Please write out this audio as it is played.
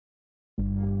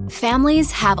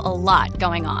Families have a lot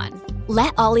going on.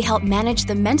 Let Ollie help manage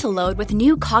the mental load with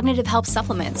new cognitive help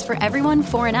supplements for everyone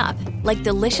 4 and up, like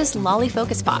delicious Lolly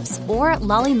Focus Pops or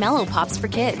Lolly Mellow Pops for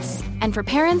kids. And for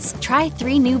parents, try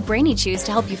 3 new Brainy Chews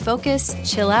to help you focus,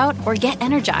 chill out, or get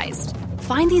energized.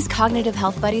 Find these cognitive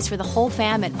health buddies for the whole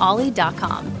fam at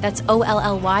ollie.com. That's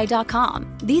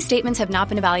OLLY.com. These statements have not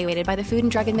been evaluated by the Food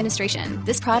and Drug Administration.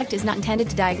 This product is not intended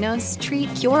to diagnose,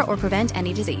 treat, cure, or prevent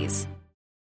any disease.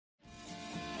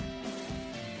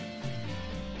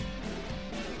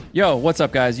 Yo, what's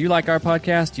up, guys? You like our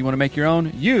podcast? You want to make your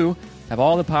own? You have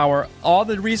all the power, all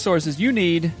the resources you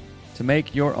need to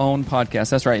make your own podcast.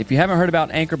 That's right. If you haven't heard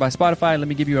about Anchor by Spotify, let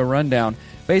me give you a rundown.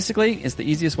 Basically, it's the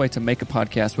easiest way to make a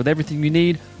podcast with everything you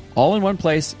need all in one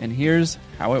place, and here's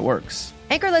how it works.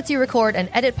 Anchor lets you record and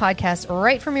edit podcasts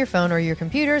right from your phone or your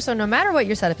computer, so no matter what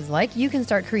your setup is like, you can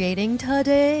start creating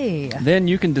today. Then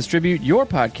you can distribute your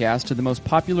podcast to the most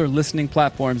popular listening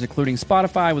platforms, including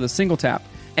Spotify, with a single tap.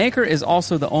 Anchor is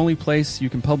also the only place you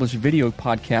can publish video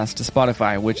podcasts to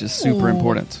Spotify, which is super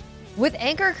important. With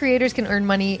Anchor, creators can earn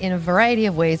money in a variety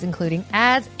of ways, including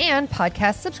ads and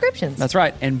podcast subscriptions. That's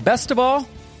right. And best of all,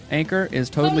 Anchor is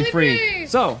totally free.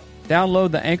 So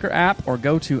download the Anchor app or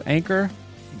go to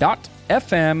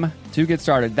anchor.fm to get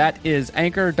started. That is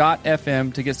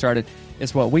anchor.fm to get started.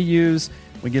 It's what we use.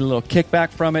 We get a little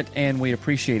kickback from it, and we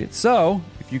appreciate it. So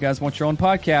if you guys want your own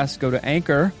podcast, go to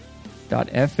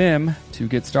anchor.fm to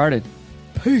get started.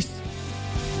 Peace.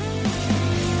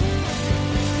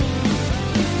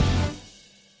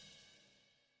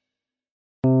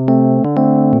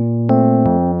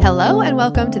 Hello and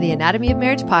welcome to the Anatomy of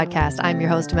Marriage podcast. I'm your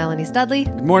host, Melanie Studley.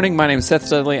 Good morning. My name is Seth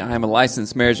Studley. I'm a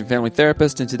licensed marriage and family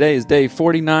therapist, and today is day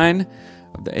 49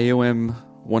 of the AOM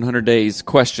 100 Days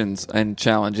Questions and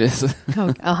Challenges.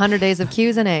 100 Days of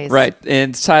Q's and A's. Right.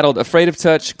 And it's titled Afraid of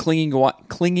Touch,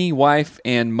 Clingy Wife,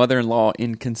 and Mother-in-Law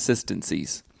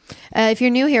Inconsistencies. If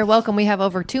you're new here, welcome. We have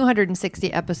over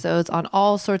 260 episodes on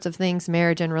all sorts of things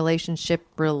marriage and relationship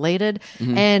related.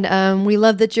 Mm-hmm. And we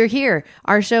love that you're here.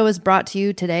 Our show is brought to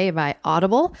you today by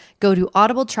Audible. Go to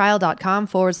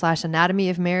audibletrial.com/anatomy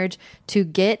of marriage to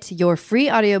get your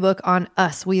free audiobook on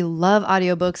us. We love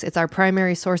audiobooks. It's our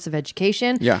primary source of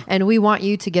education. Yeah. And we want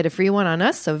you to get a free one on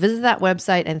us. So visit that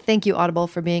website, and thank you, Audible,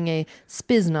 for being a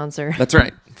spiznoncer. That's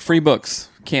right. Free books.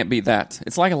 Can't beat that.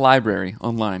 It's like a library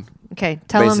online. Okay,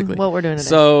 tell them what we're doing today.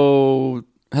 So,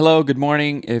 hello, good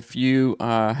morning. If you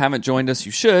haven't joined us,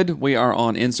 you should. We are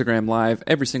on Instagram Live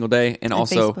every single day, and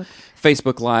also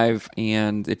Facebook Live.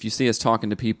 And if you see us talking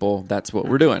to people, that's what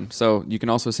we're doing. So you can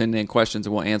also send in questions,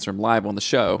 and we'll answer them live on the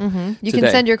show. Mm-hmm. You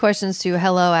can send your questions to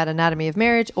hello@Anatomy of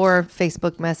Marriage or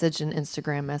Facebook message and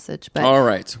Instagram message. But all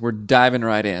right, we're diving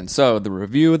right in. So the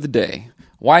review of the day.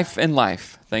 Wife and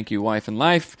Life. Thank you, Wife and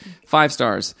Life. 5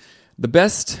 stars. The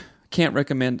best... Can't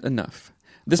recommend enough.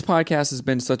 This podcast has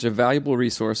been such a valuable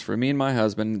resource for me and my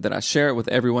husband that I share it with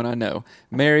everyone I know.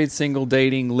 Married, single,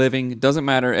 dating, living, doesn't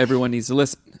matter. Everyone needs to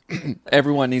listen.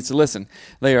 Everyone needs to listen.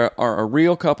 They are a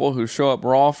real couple who show up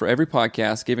raw for every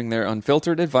podcast, giving their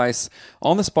unfiltered advice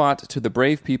on the spot to the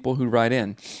brave people who write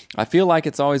in. I feel like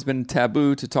it's always been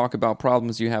taboo to talk about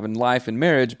problems you have in life and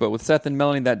marriage, but with Seth and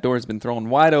Melanie, that door has been thrown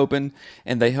wide open,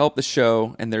 and they help the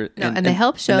show. And they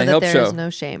help show that there is no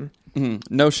shame.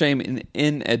 Mm-hmm. No shame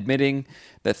in admitting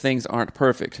that things aren't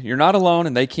perfect. You're not alone,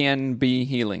 and they can be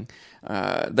healing.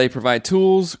 They provide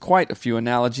tools, quite a few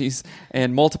analogies,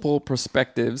 and multiple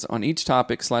perspectives on each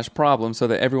topic/problem so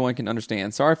that everyone can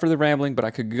understand. Sorry for the rambling, but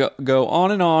I could go on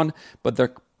and on, but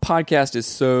their podcast is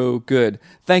so good.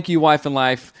 Thank you, Wife and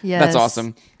Life. Yes. That's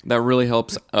awesome. That really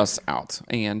helps us out,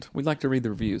 and we'd like to read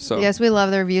the reviews. So yes, we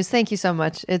love the reviews. Thank you so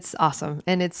much. It's awesome,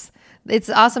 and it's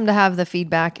awesome to have the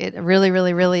feedback. It really,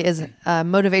 really, really is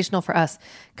motivational for us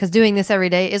because doing this every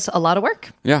day is a lot of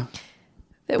work. Yeah,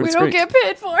 that we don't get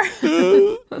paid for.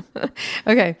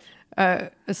 Okay,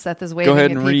 Seth is waving Go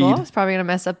ahead at and people. read. It's probably gonna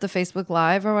mess up the Facebook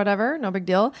Live or whatever. No big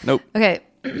deal. Nope. Okay.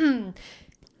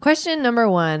 Question number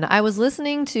 1. I was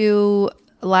listening to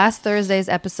last Thursday's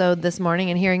episode this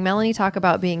morning and hearing Melanie talk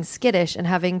about being skittish and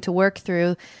having to work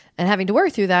through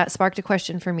that sparked a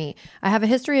question for me. I have a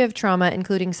history of trauma,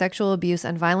 including sexual abuse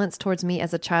and violence towards me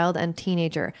as a child and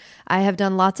teenager. I have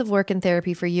done lots of work in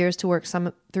therapy for years to work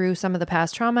through some of the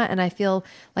past trauma, and I feel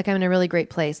like I'm in a really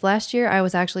great place. Last year, I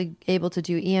was actually able to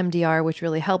do EMDR, which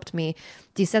really helped me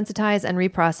desensitize and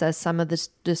reprocess some of the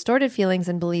distorted feelings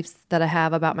and beliefs that I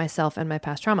have about myself and my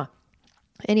past trauma.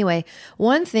 Anyway,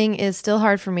 one thing that is still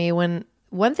hard for me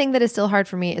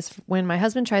is when my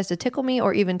husband tries to tickle me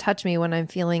or even touch me when I'm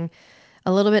feeling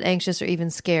a little bit anxious, or even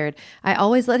scared. I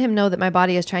always let him know that my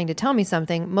body is trying to tell me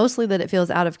something, mostly that it feels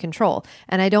out of control,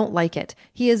 and I don't like it.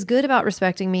 He is good about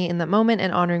respecting me in that moment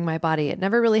and honoring my body. It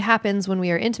never really happens when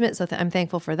we are intimate, so I'm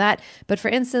thankful for that. But for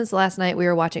instance, last night we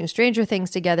were watching Stranger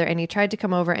Things together, and he tried to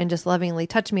come over and just lovingly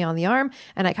touch me on the arm,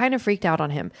 and I kind of freaked out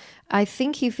on him. I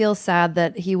think he feels sad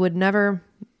that he would never...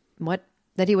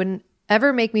 that he wouldn't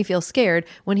ever make me feel scared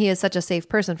when he is such a safe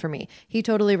person for me. He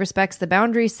totally respects the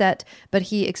boundaries set, but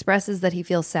he expresses that he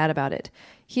feels sad about it.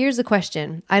 Here's a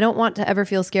question. I don't want to ever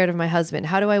feel scared of my husband.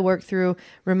 How do I work through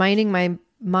reminding my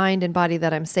mind and body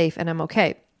that I'm safe and I'm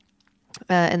okay?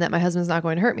 And that my husband's not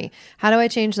going to hurt me. How do I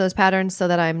change those patterns so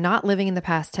that I'm not living in the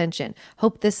past tension?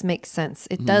 Hope this makes sense.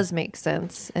 It does make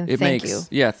sense. And thank you.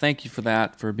 Yeah, thank you for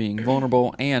that, for being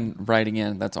vulnerable and writing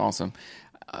in. That's awesome.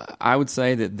 I would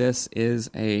say that this is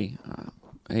a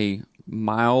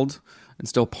mild and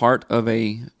still part of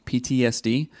a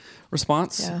PTSD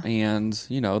response, and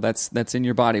that's in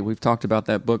your body. We've talked about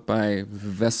that book by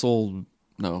Bessel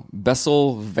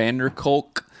van der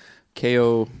Kolk,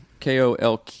 Kolk,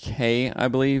 I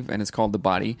believe, and it's called "The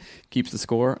Body Keeps the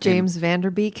Score." James Van Der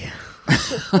Beek.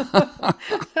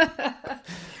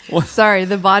 Sorry,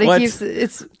 the body keeps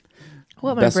it's.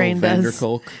 What my Bessel brain van der does.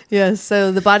 Kolk. Yes,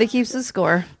 so The Body Keeps the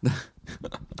Score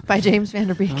by James Van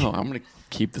Der Beek. Oh, I'm going to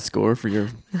keep the score for your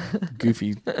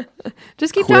goofy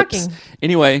Just keep quips. talking.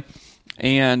 Anyway,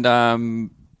 and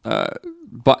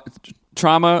but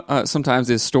trauma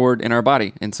sometimes is stored in our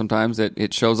body, and sometimes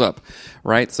it shows up,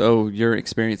 right? So you're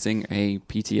experiencing a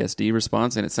PTSD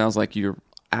response, and it sounds like you're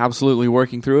absolutely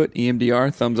working through it.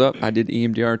 EMDR, thumbs up. I did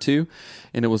EMDR too,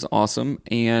 and it was awesome.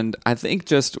 And I think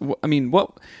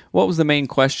what was the main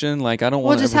question? Like, I don't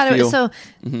want to feel...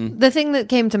 The thing that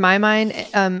came to my mind,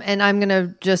 and I'm going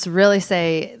to just really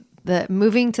say that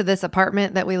moving to this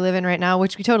apartment that we live in right now,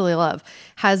 which we totally love,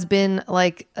 has been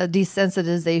like a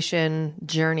desensitization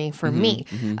journey for me.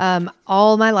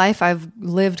 All my life, I've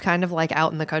lived kind of like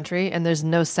out in the country, and there's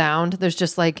no sound. There's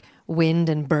just like wind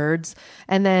and birds.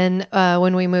 And then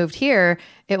when we moved here,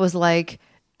 it was like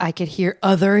I could hear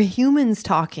other humans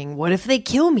talking. What if they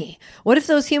kill me? What if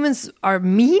those humans are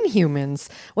mean humans?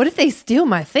 What if they steal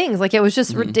my things? Like, it was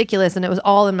just ridiculous, and it was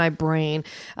all in my brain.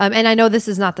 And I know this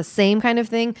is not the same kind of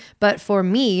thing, but for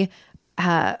me,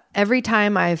 every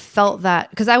time I felt that,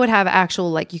 because I would have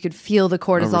actual, like, you could feel the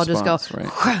cortisol just go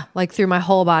right. like through my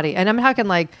whole body. And I'm talking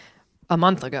like a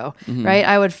month ago, right?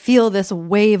 I would feel this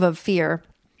wave of fear.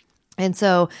 And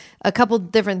so a couple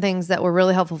different things that were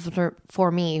really helpful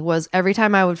for me was every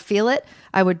time I would feel it,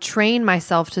 I would train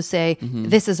myself to say,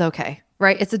 this is okay,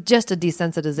 right? It's just a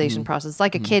desensitization process. It's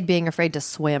like a kid being afraid to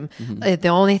swim. The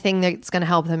only thing that's going to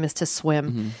help them is to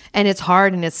swim. And it's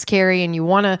hard and it's scary, and you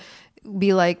want to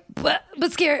be like, but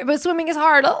scary, but swimming is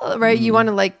hard, right? You want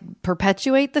to like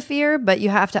perpetuate the fear, but you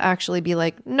have to actually be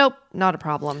like, nope, not a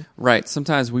problem. Right.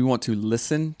 Sometimes we want to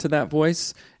listen to that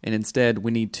voice, and instead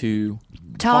we need to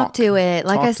talk to it.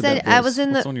 Like I said, I was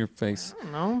in What's on your face? I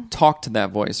don't know. Talk to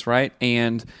that voice, right?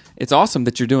 And it's awesome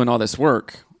that you're doing all this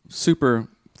work. Super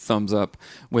thumbs up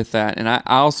with that. And I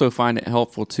also find it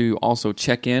helpful to also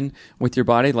check in with your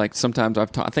body. Like sometimes I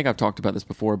think I've talked about this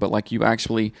before, but like you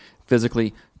actually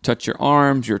physically touch your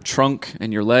arms, your trunk,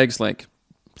 and your legs. Like,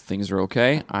 things are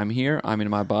okay. I'm here. I'm in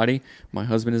my body. My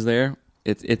husband is there.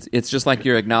 It's just like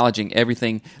you're acknowledging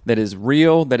everything that is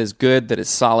real, that is good, that is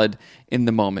solid in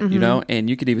the moment, And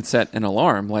you could even set an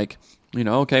alarm, like,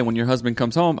 okay, when your husband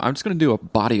comes home, I'm just going to do a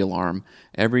body alarm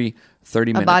every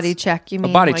 30 minutes. A body check, you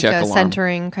mean? A body like check a alarm.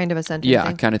 centering, kind of a centering Yeah,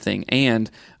 thing? kind of thing. And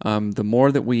the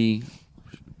more that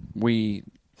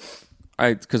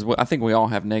because I think we all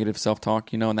have negative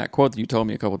self-talk, and that quote that you told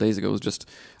me a couple of days ago was just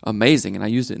amazing. And I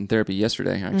used it in therapy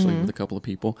yesterday, actually, with a couple of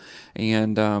people.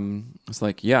 And it's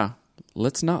like, yeah,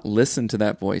 let's not listen to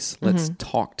that voice. Let's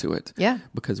talk to it. Yeah.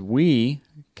 Because we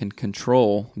can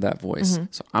control that voice.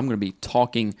 So I'm going to be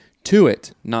talking to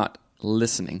it, not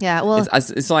listening. Yeah, well,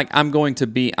 it's like I'm going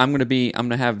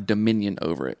to have dominion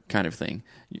over it, kind of thing.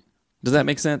 Does that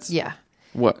make sense? Yeah.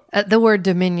 What? The word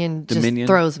dominion just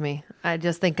throws me. I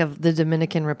just think of the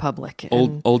Dominican Republic.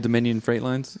 Old Dominion freight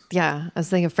lines? Yeah, I was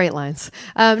thinking of freight lines.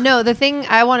 No, the thing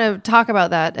I want to talk about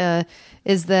that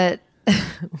is that...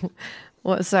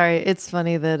 well, sorry, it's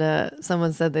funny that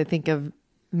someone said they think of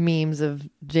memes of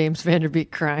James Van Der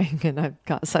Beek crying, and I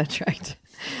got sidetracked.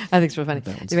 I think it's real funny.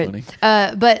 That one's funny.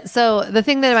 But so the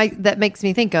thing that makes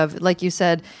me think of, like you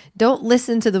said, don't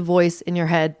listen to the voice in your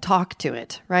head, talk to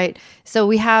it, right? So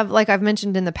we have, like I've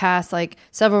mentioned in the past, like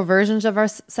several versions of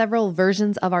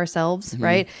ourselves,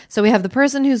 right? So we have the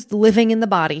person who's living in the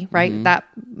body, right? That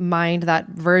mind, that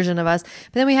version of us.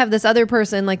 But then we have this other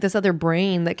person, like this other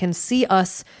brain that can see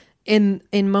us in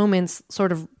moments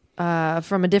sort of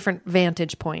from a different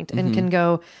vantage point and can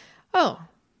go, oh,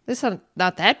 this is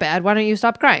not that bad. Why don't you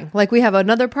stop crying? Like we have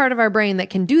another part of our brain that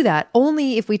can do that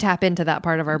only if we tap into that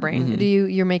part of our brain.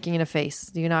 You're making it a face.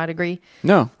 Do you not agree?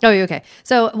 No. Oh, okay.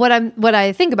 So what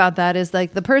I think about that is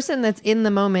like the person that's in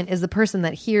the moment is the person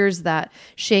that hears that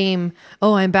shame.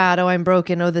 Oh, I'm bad. Oh, I'm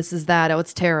broken. Oh, this is that. Oh,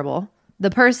 it's terrible.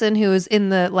 The person who is in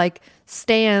the like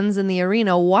stands in the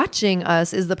arena watching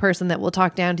us is the person that will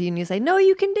talk down to you and you say, no,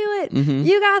 you can do it.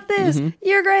 You got this.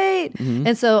 You're great.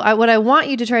 And so what I want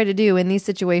you to try to do in these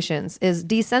situations is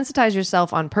desensitize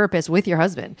yourself on purpose with your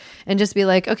husband and just be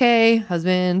like, okay,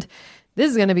 husband,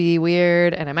 this is going to be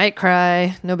weird and I might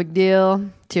cry. No big deal.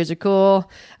 Tears are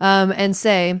cool. And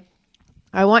say,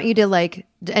 I want you to like,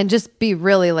 and just be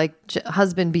really like,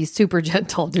 husband, be super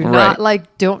gentle. Do not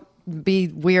like, don't be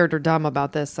weird or dumb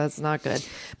about this. That's not good.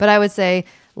 But I would say,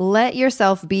 let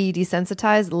yourself be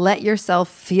desensitized. Let yourself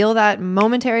feel that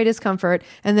momentary discomfort,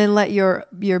 and then let your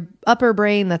upper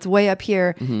brain that's way up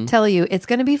here tell you it's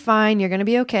going to be fine. You're going to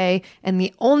be okay. And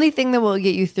the only thing that will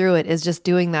get you through it is just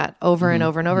doing that over and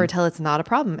over and over until it's not a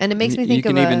problem. And it makes me think you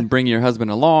can even bring your husband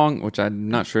along, which I'm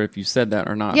not sure if you said that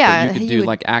or not. Yeah, but you could do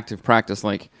like active practice,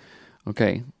 like,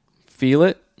 okay, feel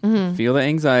it, feel the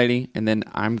anxiety, and then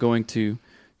I'm going to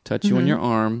touch you on your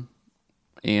arm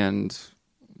and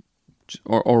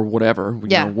or whatever, you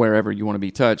know, wherever you want to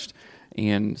be touched,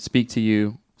 and speak to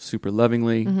you super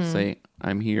lovingly, say,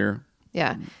 I'm here.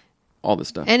 Yeah. All this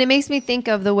stuff. And it makes me think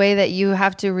of the way that you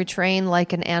have to retrain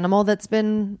like an animal that's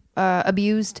been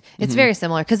abused. It's very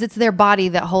similar because it's their body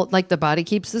that like the body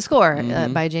keeps the score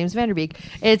by James Van Der Beek.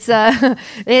 It's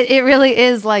it really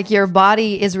is like your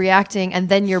body is reacting and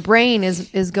then your brain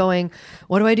is going,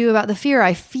 what do I do about the fear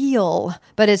I feel?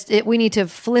 But we need to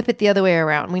flip it the other way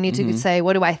around. We need to say,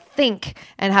 what do I think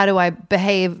and how do I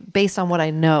behave based on what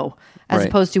I know? As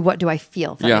opposed to what do I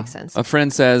feel, if that makes sense. A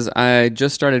friend says, I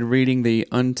just started reading The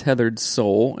Untethered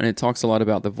Soul, and it talks a lot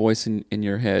about the voice in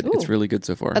your head. Ooh. It's really good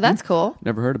so far. Oh, that's cool.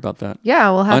 Never heard about that. Yeah,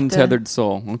 we'll have Untethered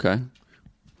Soul. Okay.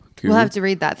 Cool. We'll have to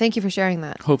read that. Thank you for sharing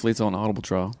that. Hopefully it's on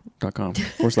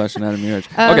audibletrial.com/anatomy edge.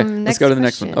 Okay, let's go to the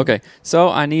next one. Okay, so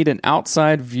I need an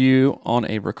outside view on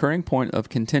a recurring point of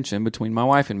contention between my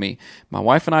wife and me. My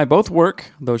wife and I both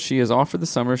work, though she is off for the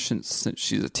summer since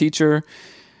she's a teacher.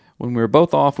 When we're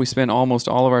both off, we spend almost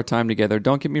all of our time together.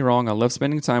 Don't get me wrong, I love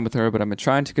spending time with her, but I've been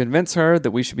trying to convince her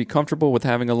that we should be comfortable with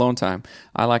having alone time.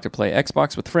 I like to play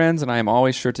Xbox with friends, and I am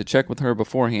always sure to check with her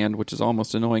beforehand, which is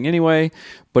almost annoying anyway.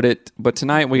 But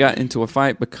tonight we got into a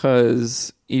fight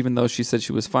because even though she said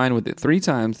she was fine with it 3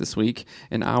 times this week,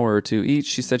 an hour or 2 each,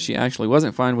 she said she actually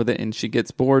wasn't fine with it, and she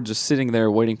gets bored just sitting there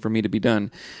waiting for me to be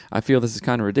done. I feel this is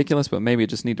kind of ridiculous, but maybe I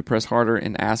just need to press harder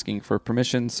in asking for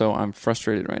permission, so I'm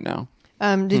frustrated right now.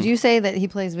 Did you say that he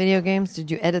plays video games? Did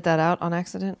you edit that out on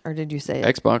accident, or did you say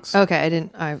it? Xbox? Okay, I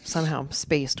didn't. I somehow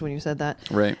spaced when you said that.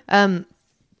 Right.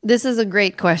 This is a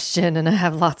great question, and I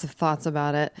have lots of thoughts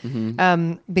about it.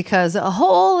 Because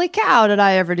holy cow, did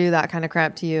I ever do that kind of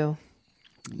crap to you?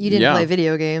 You didn't play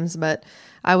video games, but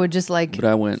I would just like. But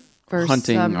I went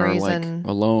hunting or like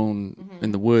alone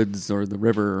in the woods or the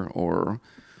river or.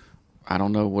 I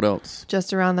don't know what else.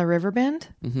 Just around the river bend?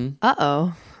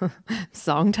 Uh-oh.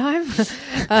 Song time?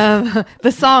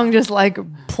 The song just like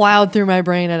plowed through my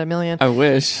brain at a million. I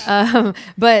wish.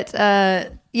 But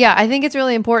yeah, I think it's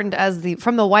really important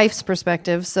from the wife's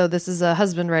perspective. So this is a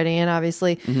husband writing in,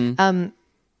 obviously.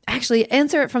 Actually,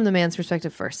 answer it from the man's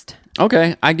perspective first.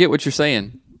 Okay. I get what you're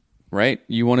saying, right?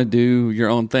 You want to do your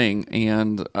own thing,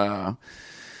 and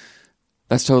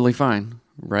that's totally fine.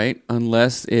 Right?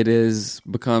 Unless it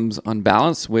becomes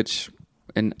unbalanced, which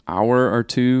an hour or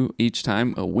 2 each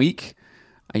time a week.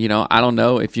 I don't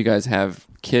know if you guys have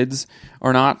kids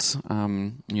or not.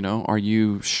 Are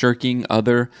you shirking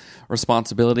other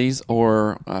responsibilities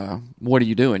or what are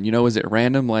you doing? Is it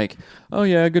random? Like, oh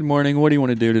yeah, good morning. What do you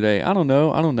want to do today? I don't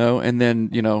know. And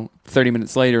then, 30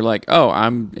 minutes later, like, oh,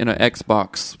 I'm in an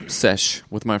Xbox sesh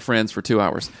with my friends for 2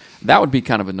 hours. That would be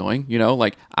kind of annoying.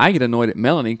 Like I get annoyed at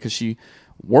Melanie because she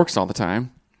works all the time,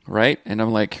 right? And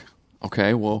I'm like,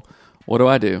 okay, well, what do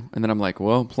I do? And then I'm like,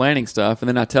 well, planning stuff. And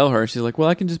then I tell her, she's like, well,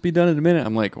 I can just be done in a minute.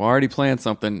 I'm like, well, I already planned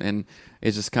something, and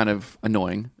it's just kind of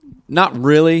annoying. Not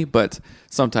really, but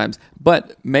sometimes.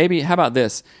 But maybe, how about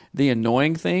this? The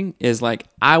annoying thing is like,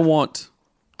 I want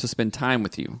to spend time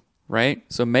with you, right?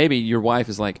 So maybe your wife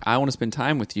is like, I want to spend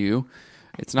time with you.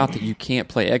 It's not that you can't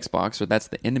play Xbox or that's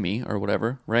the enemy or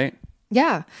whatever, right?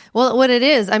 Yeah. Well, what it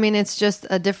is, I mean, it's just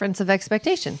a difference of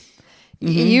expectation.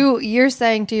 You're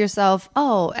saying to yourself,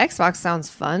 oh, Xbox sounds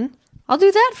fun. I'll do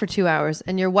that for 2 hours.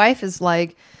 And your wife is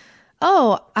like,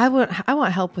 oh, I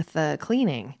want help with the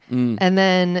cleaning. And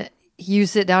then you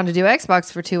sit down to do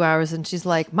Xbox for 2 hours and she's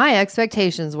like, my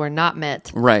expectations were not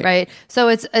met. Right. So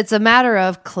it's a matter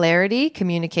of clarity,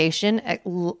 communication,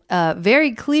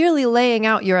 very clearly laying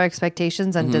out your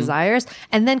expectations and desires,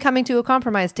 and then coming to a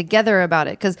compromise together about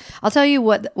it. Because I'll tell you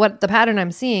what the pattern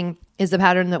I'm seeing is the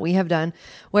pattern that we have done,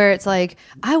 where it's like,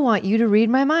 I want you to read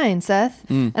my mind, Seth,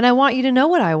 and I want you to know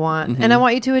what I want, and I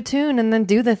want you to attune and then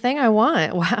do the thing I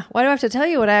want. Why do I have to tell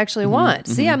you what I actually want?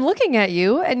 See, I'm looking at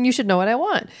you, and you should know what I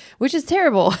want, which is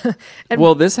terrible.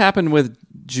 Well, this happened with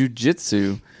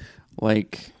jujitsu,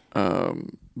 like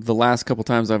the last couple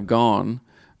times I've gone.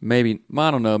 Maybe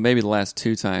the last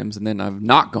 2 times, and then I've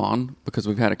not gone because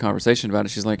we've had a conversation about it.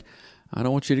 She's like, I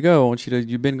don't want you to go. I want you to.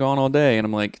 You've been gone all day, and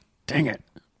I'm like, dang it.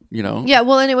 Yeah,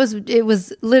 well, and it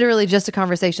was literally just a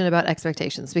conversation about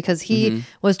expectations, because he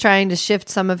was trying to shift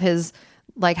some of his,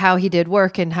 like, how he did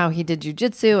work and how he did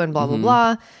jujitsu and blah blah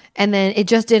blah, and then it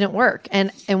just didn't work,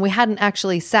 and we hadn't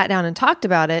actually sat down and talked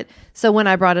about it. So when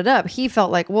I brought it up, he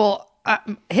felt like, well,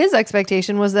 his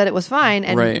expectation was that it was fine,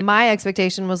 and my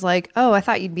expectation was like, oh, I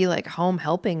thought you'd be like home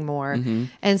helping more.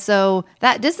 And so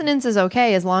that dissonance is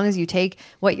okay as long as you take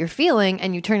what you're feeling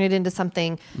and you turn it into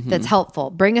something that's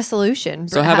helpful. Bring a solution.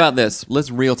 So how about this?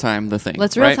 Let's real time the thing.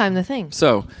 Let's real time the thing.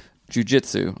 So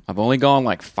jiu-jitsu, I've only gone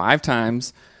like 5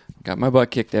 times, got my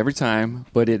butt kicked every time,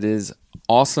 but it is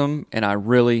awesome and I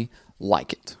really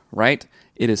like it, right?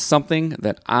 It is something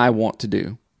that I want to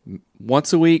do.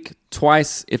 Once a week,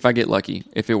 twice if I get lucky,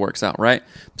 if it works out, right?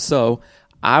 So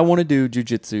I want to do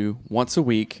jiu-jitsu once a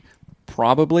week,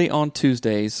 probably on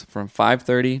Tuesdays from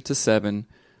 5:30 to 7,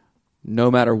 no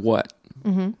matter what.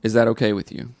 Is that okay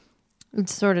with you? It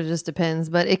sort of just depends,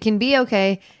 but it can be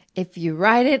okay if you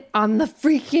write it on the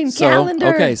freaking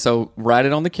calendar. Okay, so write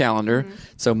it on the calendar.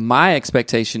 So my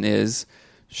expectation is,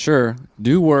 sure,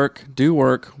 do work,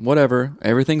 whatever,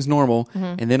 everything's normal.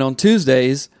 And then on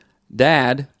Tuesdays,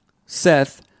 Dad,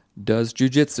 Seth, does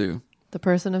jujitsu. The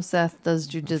person of Seth does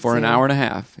jujitsu. For an hour and a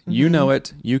half. You know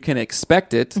it. You can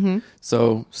expect it.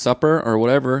 So supper or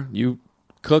whatever, you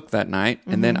cook that night.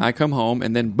 And then I come home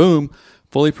and then boom,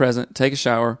 fully present, take a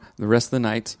shower. The rest of the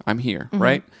night, I'm here,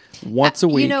 right? Once a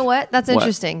week. You know what? That's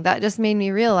interesting. That just made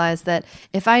me realize that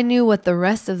if I knew what the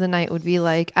rest of the night would be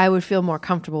like, I would feel more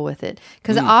comfortable with it.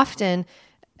 Because often...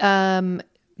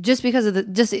 just because of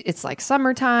it's like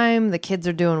summertime, the kids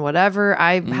are doing whatever.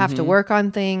 I have to work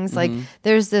on things. Like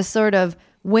there's this sort of,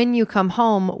 when you come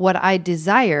home, what I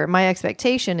desire, my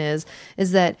expectation is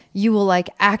that you will like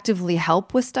actively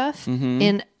help with stuff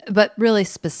but really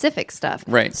specific stuff.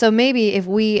 Right. So maybe if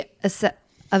we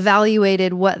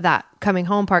evaluated what that coming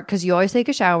home part, because you always take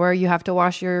a shower, you have to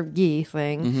wash your gi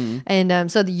thing.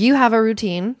 And so you have a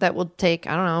routine that will take,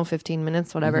 I don't know, 15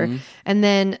 minutes, whatever. And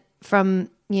then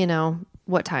from,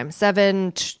 what time?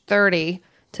 7:30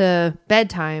 to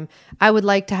bedtime. I would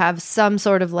like to have some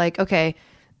sort of like, okay,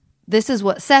 this is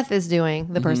what Seth is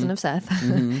doing. The person of Seth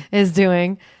is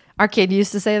doing. Our kid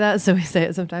used to say that, so we say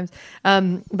it sometimes.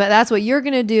 But that's what you're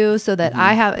going to do so that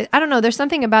I don't know. There's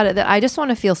something about it that I just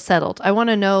want to feel settled. I want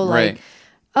to know like,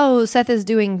 oh, Seth is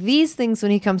doing these things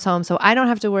when he comes home, so I don't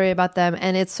have to worry about them.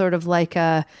 And it's sort of like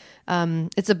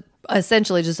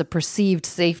essentially just a perceived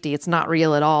safety. It's not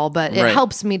real at all, but it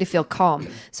helps me to feel calm.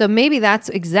 So maybe that's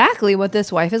exactly what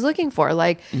this wife is looking for.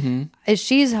 Like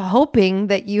she's hoping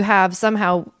that you have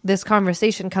somehow this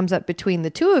conversation comes up between the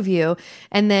two of you.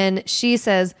 And then she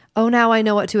says, oh, now I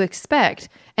know what to expect.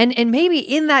 And maybe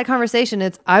in that conversation,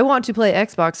 it's, I want to play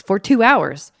Xbox for 2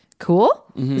 hours. Cool.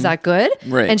 Is that good?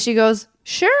 Right. And she goes,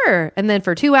 sure. And then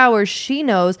for 2 hours, she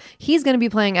knows he's going to be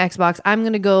playing Xbox. I'm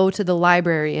going to go to the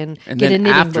library and get a knitting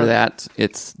after book. that,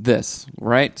 it's this,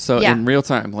 right? So in real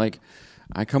time, like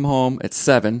I come home at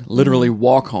 7, literally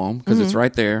walk home because it's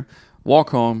right there. Walk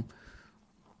home,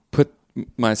 put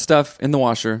my stuff in the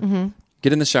washer,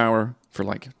 get in the shower for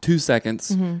like 2 seconds,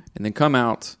 and then come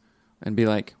out and be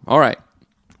like, all right,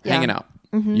 hanging out.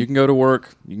 You can go to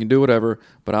work, you can do whatever,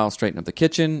 but I'll straighten up the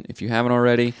kitchen if you haven't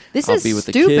already. I'll be with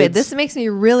stupid. The kids. This makes me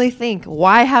really think,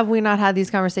 why have we not had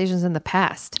these conversations in the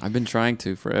past? I've been trying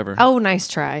to forever. Oh, nice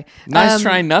try. Nice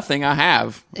try nothing, I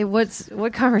have.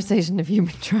 What conversation have you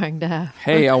been trying to have?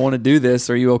 Hey, I want to do this.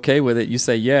 Are you okay with it? You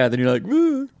say yeah, then you're like,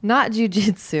 woo. Not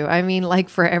jujitsu. I mean, like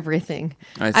for everything.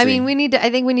 I mean, I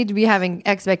think we need to be having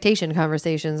expectation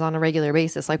conversations on a regular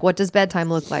basis. Like, what does bedtime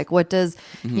look like? What does,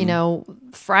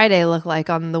 Friday look like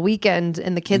on the weekend?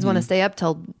 And the kids want to stay up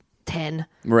till 10.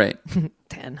 Right.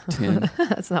 10.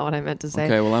 That's not what I meant to say.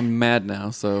 Okay, well, I'm mad now,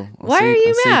 so Why are you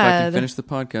I'll see if I mad? can finish the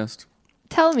podcast.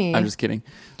 Tell me. I'm just kidding.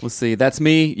 Let's see. That's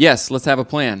me. Yes, let's have a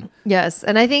plan. Yes,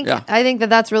 and I think that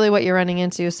that's really what you're running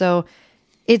into. So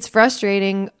it's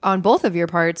frustrating on both of your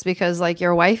parts because like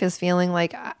your wife is feeling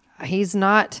like he's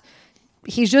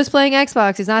just playing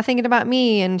Xbox. He's not thinking about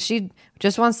me, and she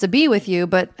just wants to be with you.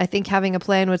 But I think having a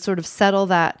plan would sort of settle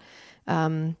that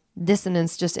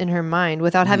dissonance just in her mind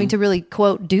without having to really,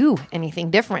 quote, do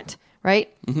anything different, right?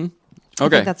 Mm-hmm. I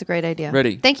Okay. think that's a great idea.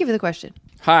 Ready. Thank you for the question.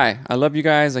 Hi, I love you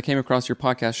guys. I came across your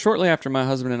podcast shortly after my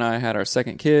husband and I had our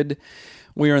second kid.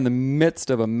 We are in the midst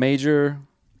of a major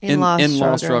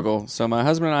in-law struggle. So my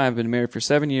husband and I have been married for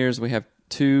 7 years. We have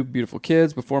 2 beautiful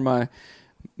kids. Before my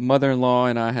mother-in-law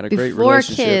and I had a great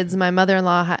relationship. Before kids, my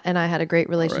mother-in-law and I had a great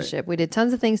relationship. Right. We did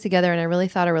tons of things together, and I really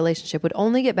thought our relationship would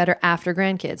only get better after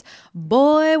grandkids.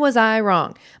 Boy, was I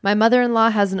wrong. My mother-in-law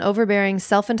has an overbearing,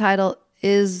 self-entitled,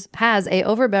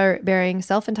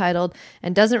 self-entitled,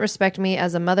 and doesn't respect me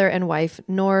as a mother and wife,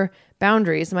 nor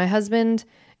boundaries my husband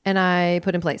and I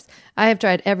put in place. I have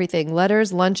tried everything: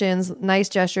 letters, luncheons, nice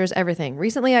gestures, everything.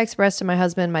 Recently, I expressed to my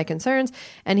husband my concerns,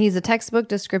 and he's a textbook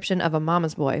description of a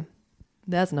mama's boy.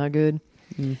 That's not good.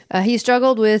 He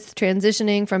struggled with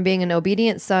transitioning from being an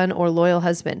obedient son or loyal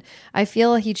husband. I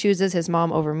feel he chooses his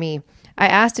mom over me. I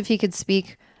asked if he can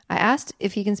speak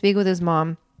with his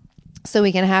mom so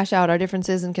we can hash out our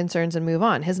differences and concerns and move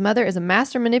on. His mother is a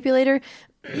master manipulator,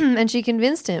 and she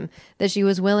convinced him that she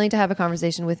was willing to have a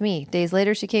conversation with me. Days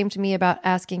later, she came to me about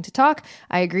asking to talk.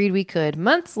 I agreed we could.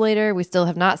 Months later, we still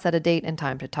have not set a date and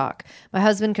time to talk. My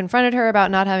husband confronted her about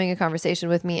not having a conversation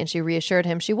with me, and she reassured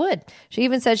him she would. She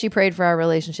even said she prayed for our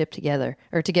relationship to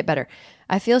get better.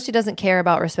 I feel she doesn't care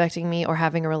about respecting me or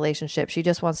having a relationship. She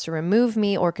just wants to remove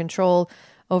me or control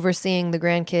overseeing the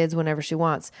grandkids whenever she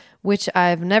wants, which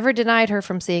I've never denied her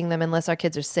from seeing them unless our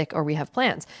kids are sick or we have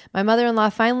plans. My mother-in-law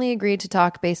finally agreed to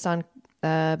talk based on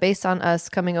us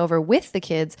coming over with the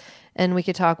kids, and we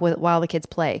could talk while the kids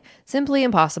play. Simply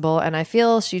impossible, and I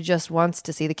feel she just wants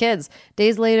to see the kids.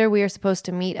 Days later, we are supposed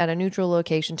to meet at a neutral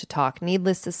location to talk.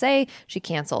 Needless to say, she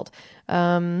canceled.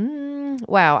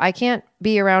 Wow, I can't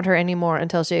be around her anymore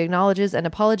until she acknowledges and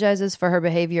apologizes for her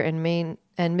behavior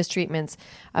and mistreatments.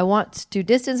 I want to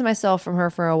distance myself from her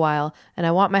for a while, and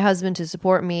I want my husband to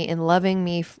support me in loving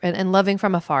me and loving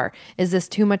from afar. Is this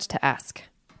too much to ask?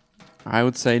 I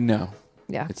would say no.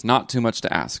 Yeah. It's not too much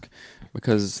to ask,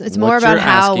 because it's more about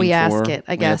how we ask it,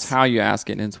 I guess. It's how you ask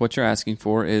it, and it's what you're asking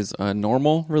for is a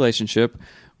normal relationship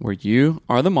where you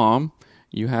are the mom,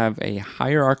 you have a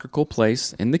hierarchical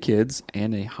place in the kids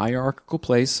and a hierarchical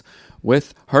place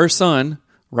with her son,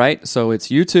 right? So it's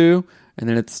you two, and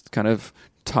then it's kind of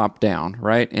top down,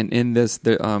 right? And in this,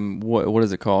 what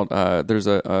is it called? There's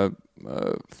a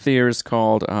theorist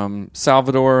called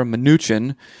Salvador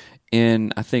Minuchin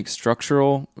in, I think,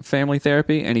 structural family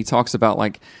therapy, and he talks about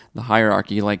like the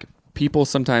hierarchy. Like people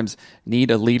sometimes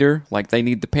need a leader, like they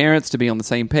need the parents to be on the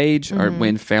same page, or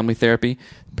in family therapy,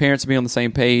 parents to be on the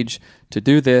same page to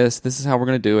do this. This is how we're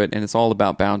going to do it, and it's all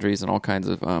about boundaries and all kinds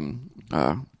of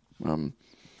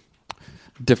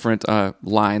different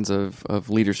lines of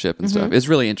leadership and stuff. It's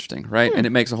really interesting, right? And it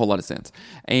makes a whole lot of sense.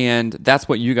 And that's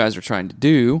what you guys are trying to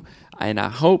do. And I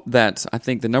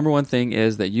think the number one thing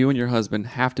is that you and your husband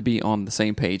have to be on the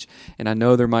same page. And I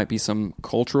know there might be some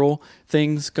cultural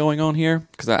things going on here,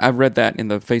 because I've read that in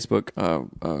the Facebook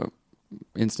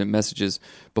instant messages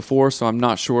before, so I'm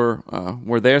not sure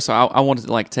we're there. So I wanted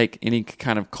to take any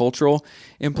kind of cultural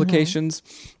implications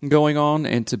going on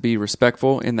and to be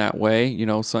respectful in that way. You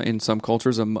know, so in some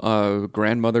cultures, a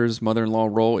grandmother's mother-in-law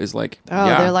role is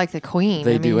they're like the queen.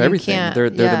 They do everything. They're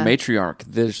the matriarch.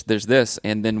 There's this,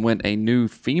 and then when a new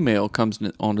female comes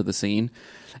onto the scene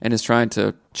and is trying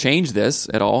to change this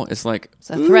at all, it's like it's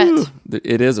a threat.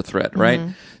 It is a threat, right?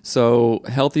 So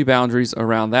healthy boundaries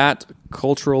around that,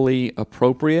 culturally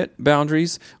appropriate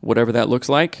boundaries, whatever that looks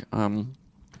like, and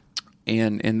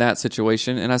in that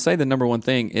situation. And I say the number one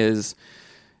thing is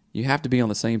you have to be on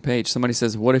the same page. Somebody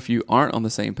says, what if you aren't on the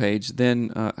same page?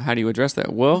 Then how do you address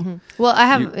that? Well, I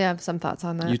have some thoughts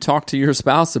on that. You talk to your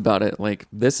spouse about it. Like,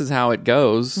 this is how it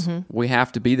goes. We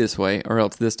have to be this way, or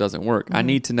else this doesn't work. I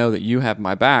need to know that you have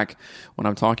my back when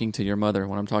I'm talking to your mother,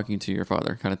 when I'm talking to your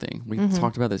father, kind of thing. We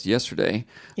talked about this yesterday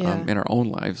in our own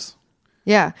lives.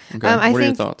 Yeah. Okay. I what are your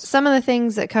think thoughts? Some of the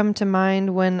things that come to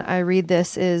mind when I read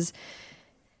this is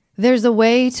there's a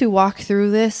way to walk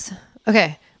through this.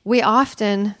 Okay. We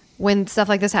often, when stuff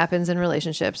like this happens in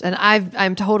relationships, and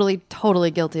I'm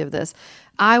totally guilty of this,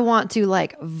 I want to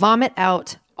vomit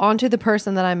out onto the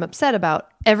person that I'm upset about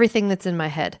everything that's in my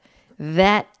head.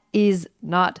 That is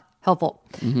not helpful,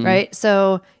 right?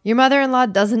 So your mother-in-law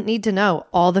doesn't need to know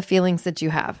all the feelings that you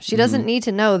have. She doesn't need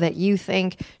to know that you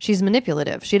think she's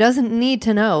manipulative. She doesn't need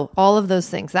to know all of those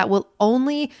things. That will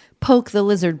only poke the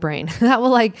lizard brain. That will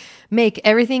like make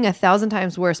everything 1,000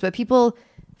 times worse. But people,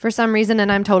 for some reason,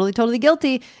 and I'm totally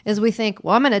guilty, is we think,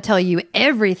 well, I'm going to tell you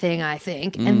everything I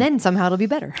think, and then somehow it'll be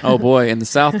better. Oh boy, in the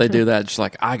South they do that. Just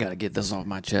like, I got to get this off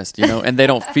my chest, and they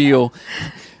don't feel,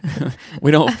 we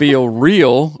don't feel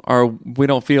real, or we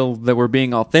don't feel that we're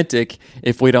being authentic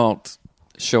if we don't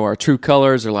show our true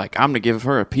colors, or like, I'm going to give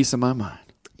her a piece of my mind.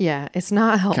 Yeah, it's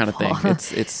not helpful. Kind of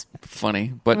thing. It's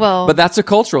funny, but Well- that's a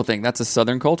cultural thing. That's a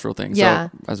Southern cultural thing. Yeah.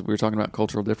 So as we were talking about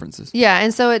cultural differences. Yeah,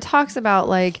 and so it talks about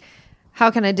like, how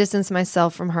can I distance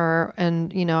myself from her?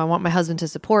 And I want my husband to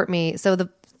support me. So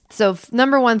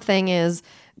number one thing is,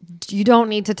 you don't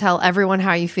need to tell everyone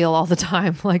how you feel all the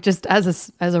time, like just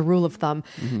as a rule of thumb.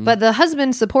 But the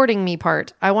husband supporting me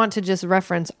part, I want to just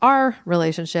reference our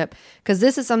relationship, because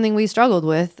this is something we struggled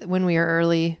with when we were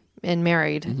early and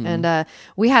married. And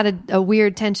we had a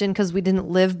weird tension because we didn't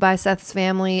live by Seth's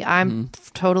family. I'm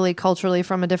totally culturally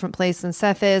from a different place than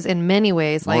Seth is in many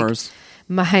ways. Like Mars.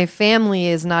 my family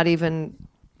is not even,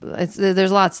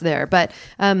 there's lots there, but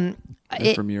From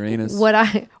Uranus.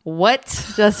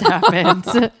 what just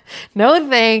happened? No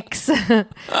thanks.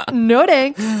 No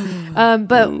thanks.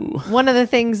 But one of the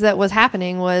things that was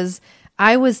happening was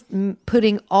I was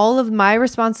putting all of my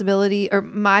responsibility or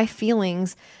my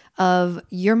feelings of,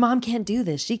 your mom can't do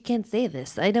this. She can't say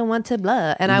this. I don't want to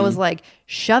blah. And I was like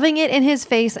shoving it in his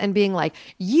face and being like,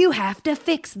 you have to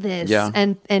fix this. Yeah.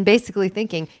 And basically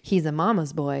thinking he's a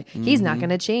mama's boy. He's not going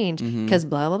to change because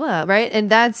blah, blah, blah. Right. And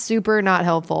that's super not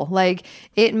helpful. Like,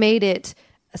 it made it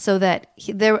so that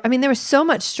there was so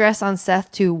much stress on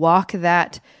Seth to walk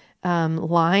that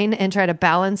line and try to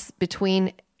balance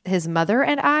between his mother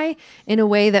and I in a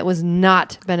way that was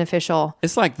not beneficial.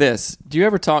 It's like this. Do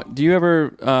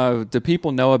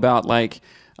people know about like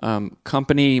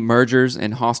company mergers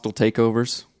and hostile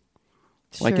takeovers?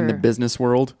 Like in the Sure. business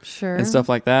world Sure. and stuff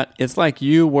like that. It's like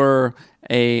you were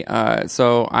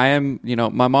so I am,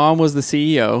 my mom was the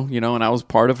CEO, and I was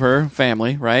part of her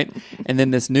family, right? And then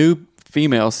this new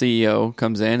female CEO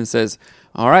comes in and says,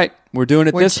 all right, we're doing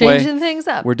it this way. We're changing things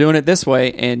up. We're doing it this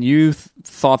way. And you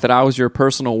thought that I was your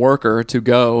personal worker to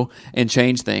go and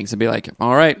change things and be like,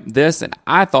 all right, this. And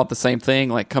I thought the same thing,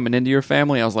 like coming into your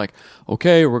family. I was like,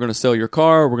 okay, we're going to sell your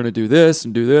car. We're going to do this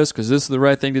and do this because this is the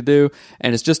right thing to do.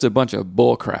 And it's just a bunch of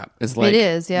bull crap. It's like, It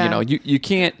is, yeah. You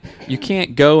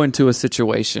can't go into a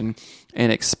situation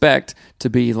and expect to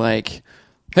be like,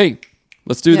 hey,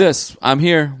 let's do this. I'm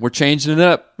here. We're changing it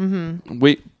up.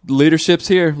 Leadership's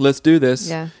here. Let's do this.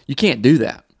 Yeah. You can't do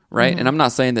that, right? And I'm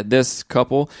not saying that this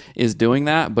couple is doing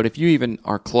that, but if you even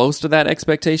are close to that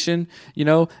expectation,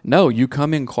 no, you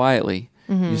come in quietly.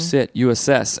 You sit, you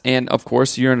assess. And of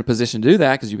course, you're in a position to do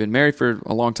that because you've been married for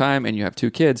a long time and you have 2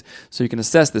 kids. So you can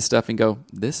assess this stuff and go,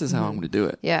 this is how I'm going to do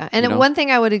it. Yeah. And one thing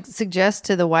I would suggest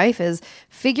to the wife is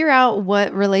figure out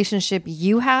what relationship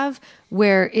you have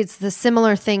where it's the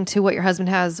similar thing to what your husband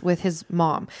has with his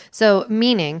mom. So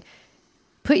meaning,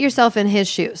 put yourself in his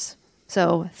shoes.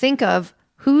 So think of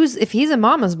if he's a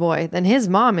mama's boy, then his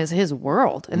mom is his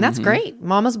world. And that's great.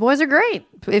 Mama's boys are great.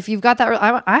 If you've got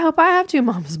that, I hope I have 2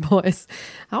 mama's boys.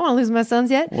 I don't want to lose my sons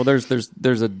yet. Well, there's a Well,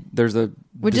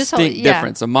 just distinct hold- yeah.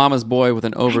 difference. A mama's boy with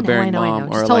an overbearing I know.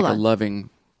 mom, Just or hold like on. a loving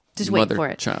Just wait mother for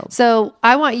it. child. So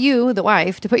I want you, the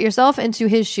wife, to put yourself into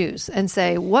his shoes and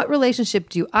say, what relationship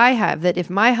do I have that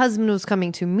if my husband was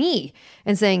coming to me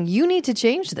and saying, you need to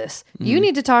change this, you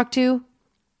need to talk to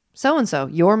so-and-so,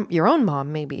 your own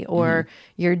mom maybe, or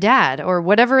your dad, or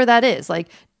whatever that is, like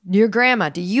your grandma,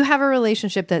 do you have a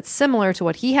relationship that's similar to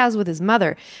what he has with his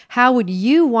mother? How would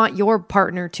you want your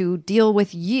partner to deal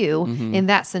with you in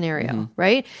that scenario,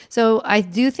 right? So I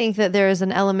do think that there is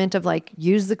an element of like,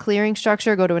 use the clearing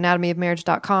structure, go to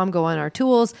anatomyofmarriage.com, go on our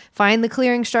tools, find the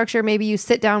clearing structure. Maybe you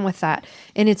sit down with that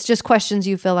and it's just questions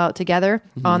you fill out together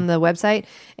on the website.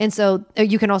 And so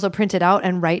you can also print it out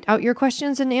and write out your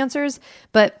questions and answers,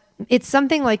 but it's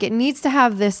something like it needs to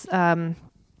have this,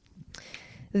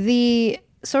 the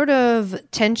sort of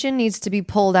tension needs to be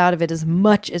pulled out of it as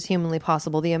much as humanly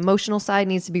possible. The emotional side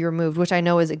needs to be removed, which I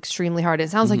know is extremely hard. It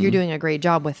sounds like you're doing a great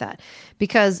job with that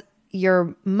because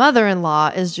your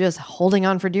mother-in-law is just holding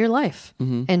on for dear life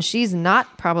and she's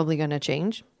not probably going to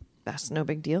change. That's no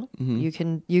big deal. You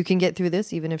can get through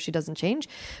this even if she doesn't change.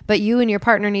 But you and your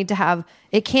partner need to have,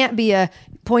 it can't be a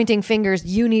pointing fingers,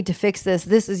 you need to fix this.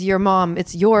 This is your mom.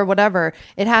 It's your whatever.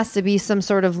 It has to be some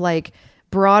sort of like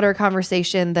broader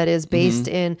conversation that is based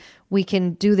in we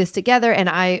can do this together, and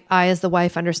I as the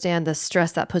wife understand the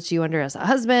stress that puts you under as a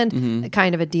husband,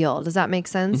 kind of a deal. Does that make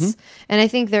sense? And I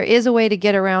think there is a way to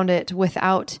get around it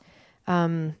without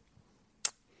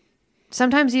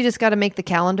sometimes you just got to make the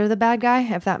calendar the bad guy,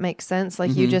 if that makes sense.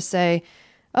 Like you just say,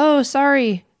 oh,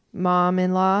 sorry,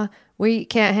 mom-in-law, we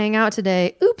can't hang out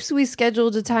today. Oops, we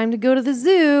scheduled a time to go to the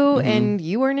zoo and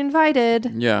you weren't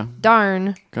invited. Yeah.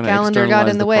 Darn. Kinda Calendar got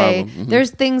in the way. problem.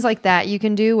 There's things like that you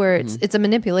can do where it's a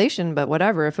manipulation, but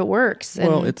whatever, if it works.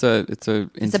 Well, And it's a it's a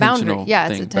intentional boundary. Yeah,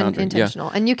 thing. it's Boundary. intentional.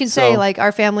 Yeah. And you can say So- like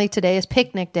our family today is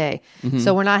picnic day.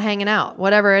 So we're not hanging out,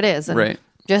 whatever it is. And Right.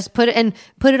 just put it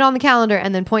on the calendar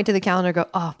and then point to the calendar, go,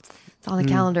 oh, it's on the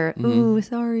calendar. Ooh,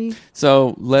 sorry.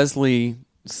 So Leslie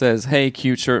says, hey,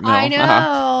 cute shirt, Mel. I know.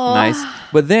 Nice.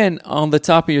 But then on the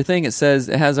top of your thing, it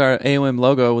has our AOM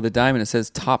logo with a diamond. It says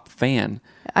top fan.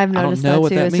 I've noticed know that what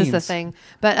too. that It's just a means. thing.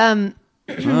 But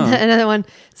another one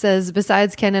says,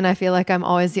 besides Kenan, I feel like I'm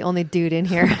always the only dude in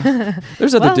here.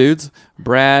 There's other Well- dudes.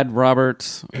 Brad,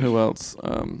 Robert, who else? I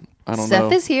don't know.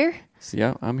 Seth is here. So,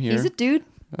 yeah, I'm here. He's a dude.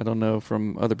 I don't know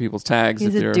from other people's tags. He's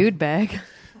if a they're dude bag.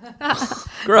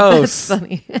 Gross. That's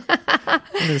funny. That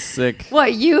is sick.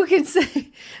 What you can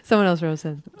say. Someone else wrote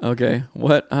in. Okay.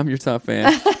 What? I'm your top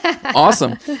fan.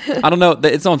 Awesome. I don't know.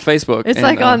 It's on Facebook. It's and,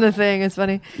 like on the thing. It's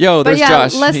funny. Yo, But there's yeah,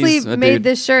 Josh. Leslie He's a made dude.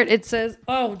 this shirt. It says,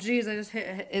 oh, geez, I just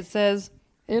hit. It says,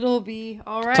 it'll be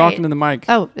all right. Talking to the mic.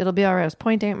 Oh, it'll be all right. I was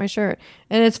pointing at my shirt.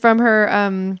 And it's from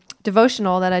her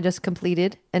devotional that I just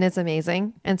completed. And it's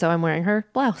amazing. And so I'm wearing her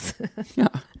blouse. Yeah.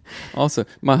 Also,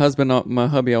 my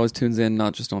hubby always tunes in,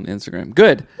 not just on Instagram.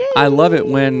 Good. I love it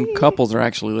when couples are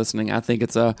actually listening. I think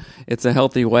it's a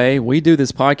healthy way. We do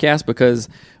this podcast because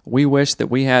we wish that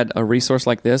we had a resource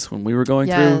like this when we were going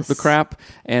Yes. through the crap.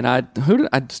 And I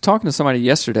was talking to somebody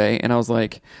yesterday, and I was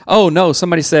like, "Oh no!"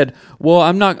 Somebody said, "Well,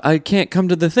 I can't come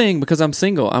to the thing because I'm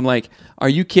single." I'm like, "Are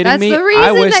you kidding That's me?" the reason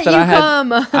I wish that that you I had.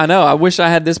 come. I know. I wish I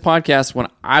had this podcast when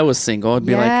I was single. I'd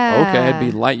be like, okay, I'd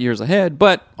be light years ahead,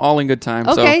 but all in good time.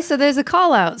 Okay, so there's a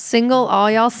call out. Single, all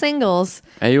y'all singles.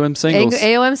 AOM singles.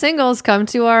 AOM singles, come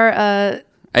to our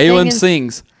AOM thing in-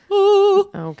 sings.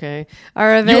 Okay.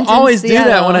 Our event You in always do that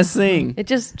Seattle. when I sing. It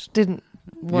just didn't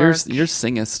work. You're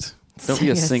singest. Don't be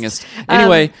a Singest. singest.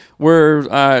 Anyway,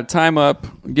 we're time up.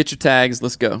 Get your tags.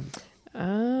 Let's go.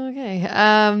 Okay.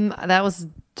 That was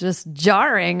just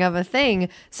jarring of a thing.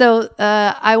 So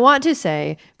I want to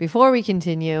say, before we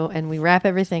continue and we wrap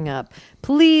everything up,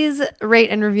 please rate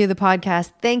and review the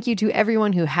podcast. Thank you to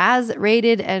everyone who has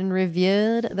rated and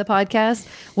reviewed the podcast.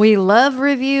 We love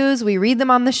reviews. We read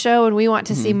them on the show and we want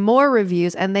to see more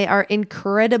reviews, and they are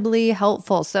incredibly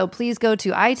helpful. So please go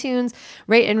to iTunes,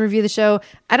 rate and review the show.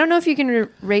 I don't know if you can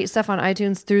rate stuff on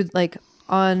iTunes through like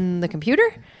on the computer.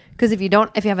 Because if you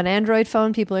have an Android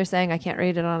phone, people are saying I can't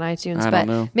rate it on iTunes. I don't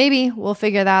know. Maybe we'll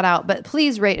figure that out. But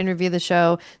please rate and review the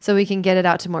show so we can get it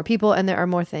out to more people. And there are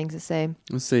more things to say.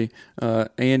 Let's see.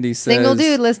 Andy says, Single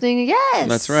dude listening, yes.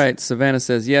 That's right. Savannah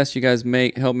says, yes, you guys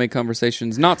help make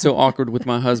conversations not so awkward with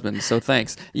my husband. So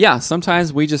thanks. Yeah,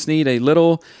 sometimes we just need a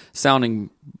little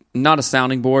not a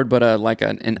sounding board, but like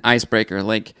an icebreaker.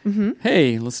 Like,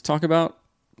 hey, let's talk about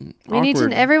We need to.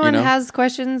 awkward, Everyone you know? has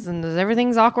questions, and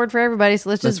everything's awkward for everybody. So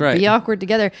let's That's just right. be awkward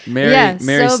together. Mary Yeah,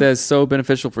 says so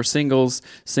beneficial for singles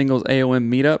AOM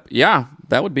meetup. Yeah,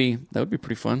 that would be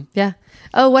pretty fun. Yeah.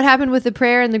 Oh, what happened with the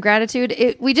prayer and the gratitude?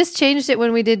 We just changed it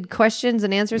when we did questions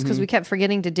and answers because we kept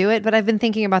forgetting to do it. But I've been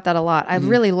thinking about that a lot. I've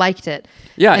really liked it.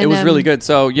 Yeah, And, it was really good.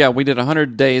 So yeah, we did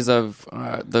 100 days of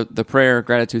the prayer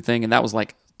gratitude thing, and that was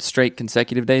like straight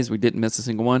consecutive days. We didn't miss a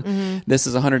single one. This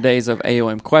is 100 days of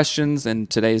AOM questions, and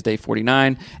today's day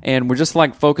 49. And we're just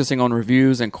like focusing on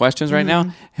reviews and questions right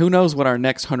now. Who knows what our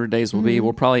next 100 days will be?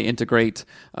 We'll probably integrate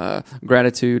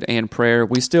gratitude and prayer.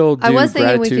 We still do I was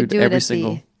thinking we gratitude could do it every at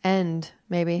single. the end,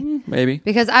 maybe. Maybe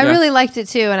Because I Yeah. really liked it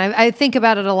too, and I think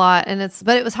about it a lot. And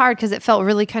but it was hard because it felt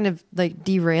really kind of like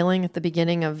derailing at the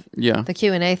beginning of Yeah. the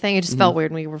Q&A thing. It just felt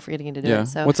weird when we were forgetting to do Yeah. it.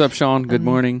 So What's up, Sean? Good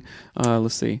morning.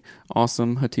 Let's see.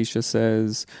 Awesome. Hatisha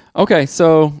says, okay,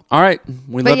 so, all right.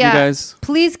 We love you guys.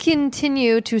 Please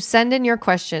continue to send in your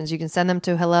questions. You can send them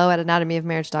to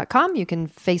hello@anatomyofmarriage.com. You can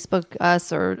Facebook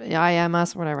us or IM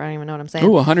us, whatever. I don't even know what I'm saying.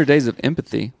 Ooh, 100 days of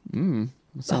empathy.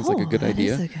 Sounds like a good that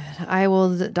idea. is a good. I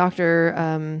will,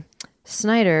 Dr.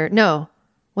 Snyder. No,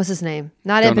 what's his name?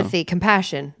 Not Don't know. empathy,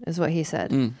 compassion is what he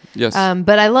said. Yes.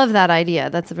 But I love that idea.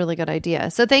 That's a really good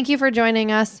idea. So thank you for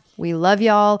joining us. We love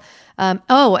y'all.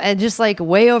 And just like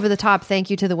way over the top, thank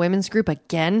you to the women's group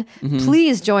again.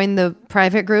 Please join the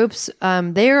private groups.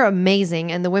 They're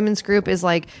amazing. And the women's group is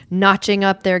like notching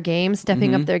up their game,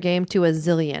 stepping up their game to a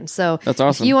zillion. So That's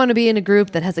awesome. if you want to be in a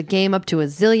group that has a game up to a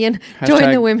zillion,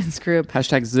 join the women's group.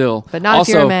 Hashtag Zill. But not if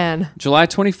also, you're a man. July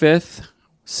 25th,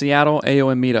 Seattle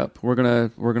AOM meetup. We're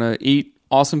gonna eat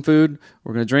awesome food.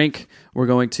 We're gonna drink. We're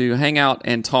going to hang out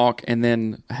and talk, and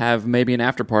then have maybe an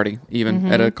after party, even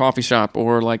at a coffee shop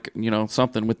or like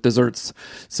something with desserts.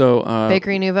 So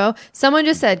Bakery Nouveau. Someone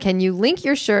just said, "Can you link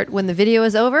your shirt when the video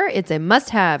is over? It's a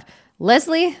must-have."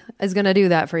 Leslie is going to do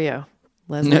that for you.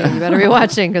 Leslie, you better be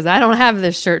watching because I don't have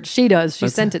this shirt. She does. She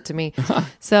sent it to me.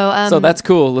 So that's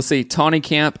cool. Let's see. Tawny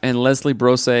Camp and Leslie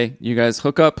Brose. You guys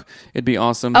hook up. It'd be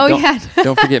awesome. Oh, don't, yeah.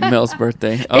 Don't forget Mel's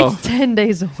birthday. Oh, it's 10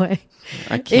 days away.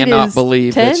 I cannot is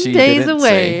believe 10 that she days didn't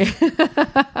away. say.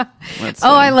 Let's Oh,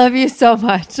 see. I love you so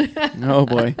much. Oh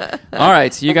boy. All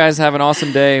right. You guys have an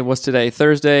awesome day. What's today?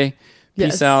 Thursday.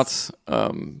 Peace Yes. out.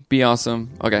 Be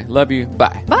awesome. Okay. Love you.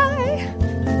 Bye. Bye.